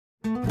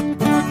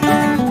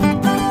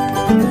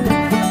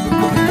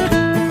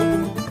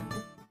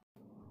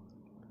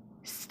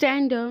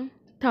Standard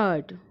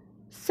 3rd.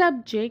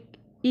 Subject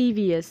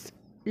EVS.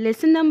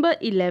 Lesson number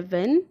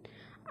 11.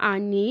 Our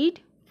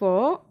need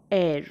for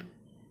air.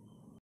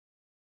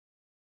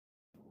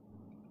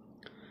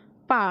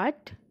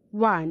 Part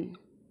 1.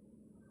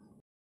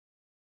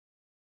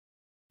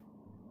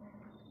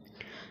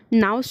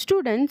 Now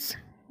students,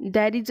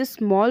 there is a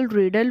small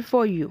riddle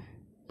for you.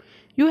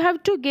 You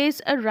have to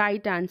guess a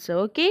right answer,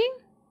 okay?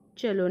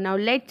 Chalo, now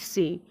let's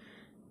see.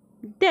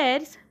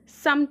 There's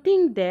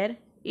something there,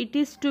 it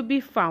is to be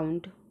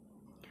found.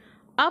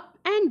 Up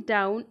and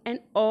down and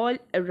all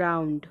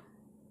around.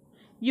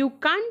 You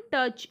can't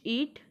touch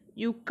it,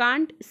 you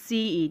can't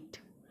see it.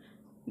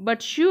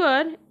 But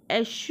sure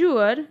as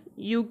sure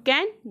you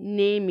can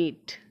name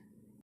it.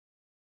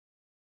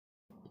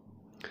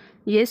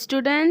 Yes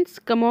students,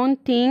 come on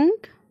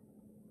think.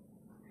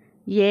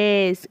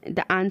 Yes,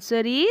 the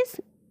answer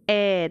is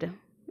air.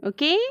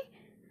 Okay?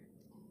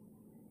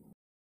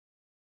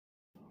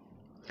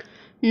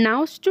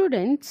 Now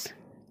students,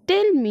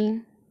 tell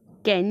me,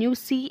 can you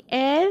see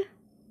air?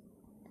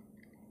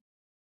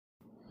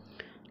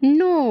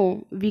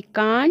 No, we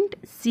can't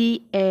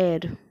see air.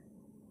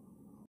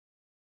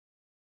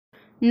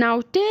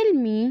 Now tell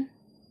me,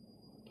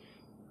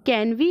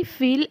 can we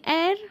feel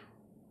air?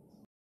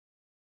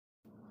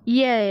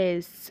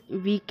 Yes,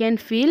 we can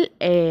feel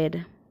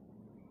air.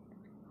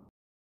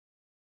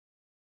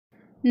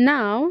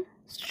 Now,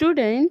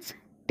 students,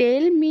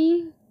 tell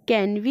me,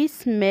 can we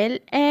smell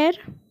air?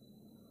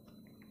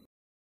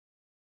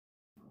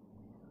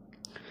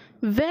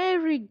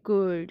 Very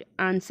good.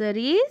 Answer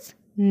is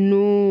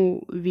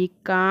no, we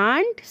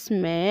can't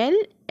smell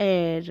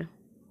air.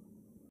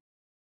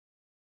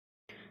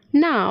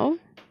 Now,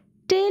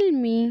 tell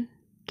me,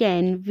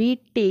 can we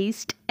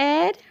taste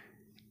air?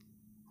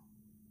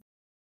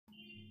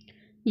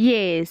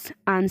 Yes,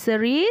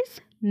 answer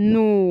is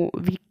no,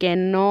 we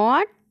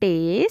cannot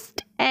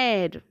taste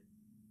air.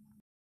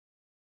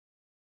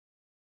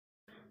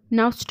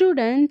 Now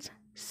students,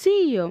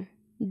 see here.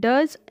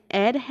 Does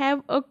air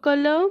have a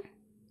color?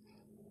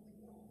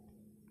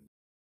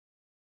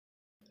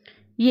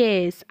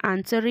 Yes,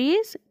 answer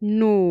is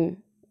no.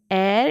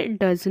 Air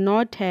does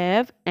not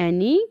have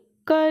any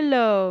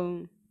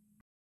color.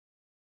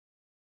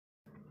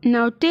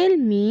 Now tell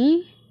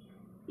me,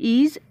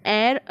 is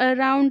air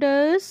around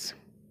us?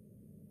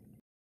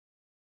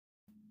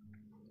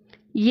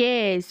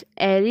 Yes,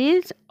 air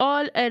is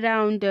all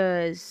around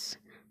us.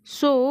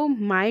 So,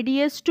 my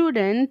dear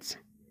students,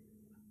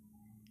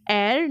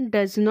 air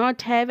does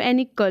not have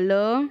any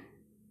color,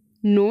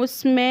 no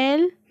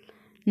smell,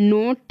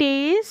 no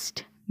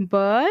taste,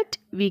 but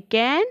we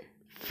can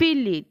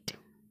feel it.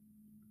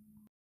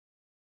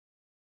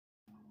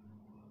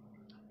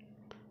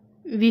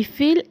 We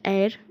feel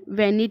air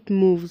when it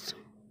moves.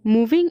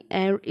 Moving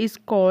air is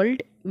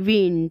called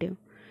wind.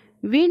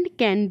 Wind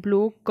can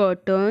blow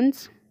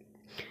curtains.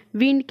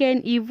 Wind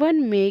can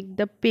even make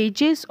the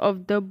pages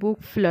of the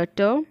book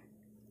flutter.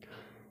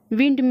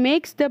 Wind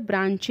makes the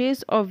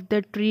branches of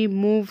the tree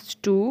move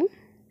too.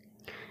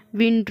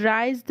 Wind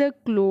dries the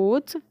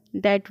clothes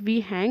that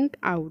we hang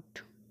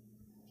out.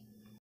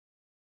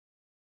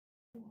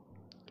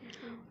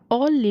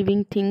 All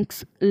living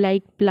things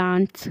like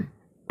plants,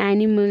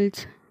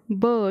 animals,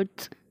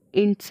 birds,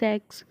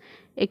 insects,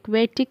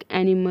 aquatic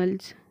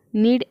animals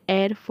need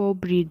air for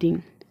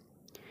breathing.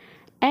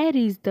 Air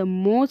is the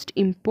most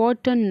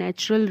important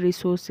natural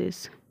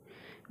resource.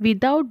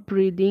 Without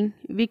breathing,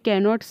 we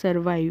cannot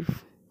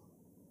survive.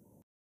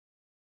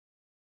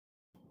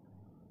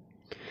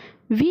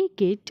 We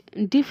get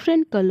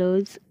different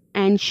colors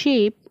and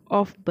shape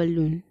of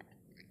balloon.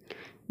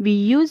 We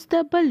use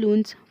the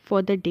balloons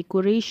for the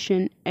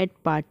decoration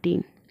at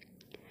party.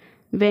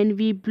 When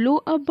we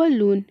blow a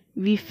balloon,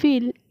 we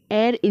feel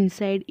air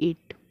inside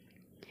it.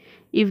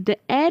 If the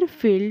air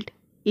filled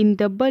in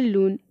the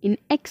balloon in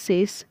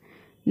excess,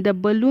 the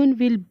balloon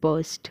will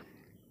burst.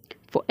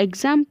 For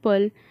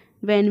example,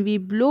 when we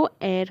blow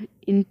air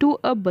into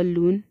a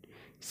balloon,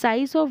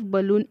 size of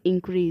balloon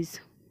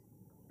increase.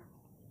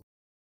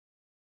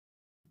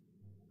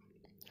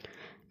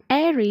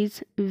 Air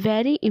is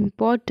very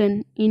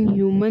important in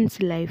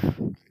humans'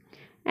 life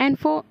and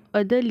for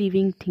other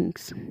living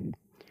things.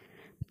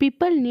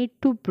 People need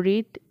to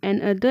breathe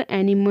and other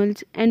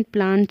animals and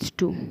plants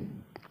too.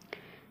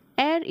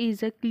 Air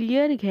is a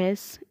clear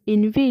gas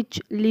in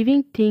which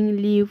living things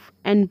live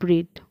and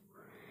breathe.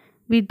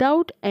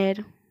 Without air,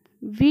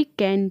 we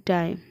can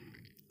die.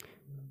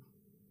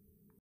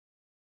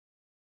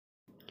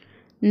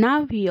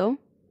 Now here,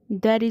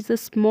 there is a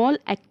small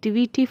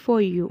activity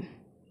for you.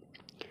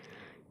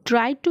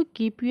 Try to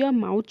keep your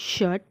mouth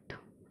shut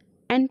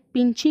and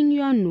pinching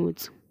your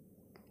nose.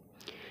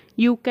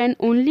 You can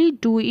only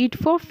do it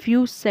for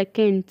few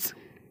seconds.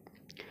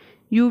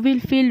 You will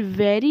feel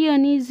very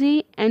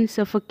uneasy and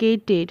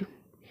suffocated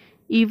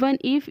even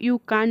if you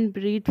can't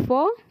breathe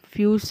for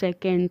few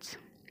seconds.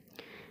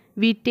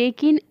 We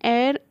take in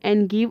air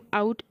and give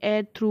out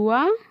air through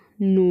our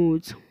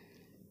nose.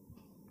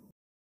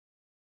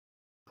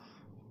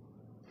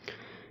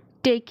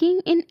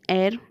 Taking in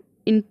air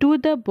into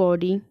the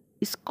body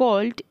is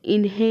called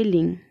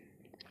inhaling.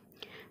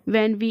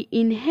 When we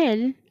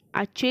inhale,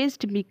 our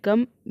chest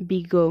becomes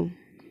bigger.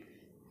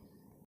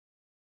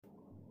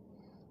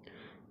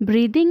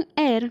 Breathing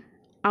air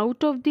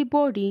out of the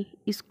body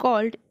is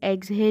called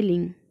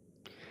exhaling.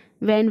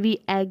 When we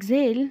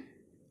exhale,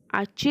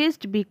 our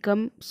chest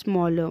becomes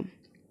smaller.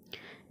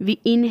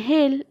 We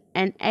inhale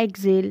and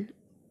exhale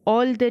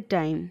all the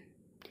time.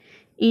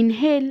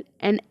 Inhale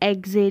and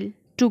exhale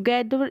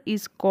together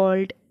is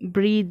called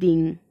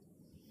breathing.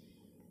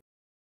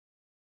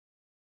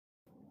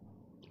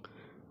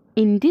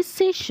 In this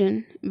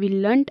session, we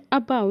learnt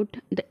about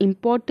the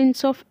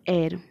importance of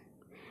air.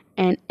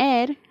 And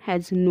air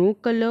has no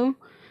color,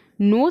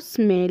 no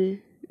smell,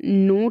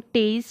 no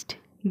taste,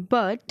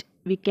 but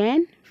we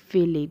can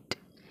feel it.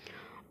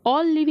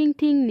 All living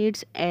thing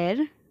needs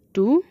air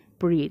to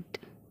breathe.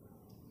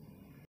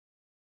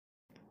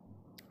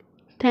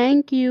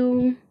 Thank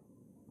you.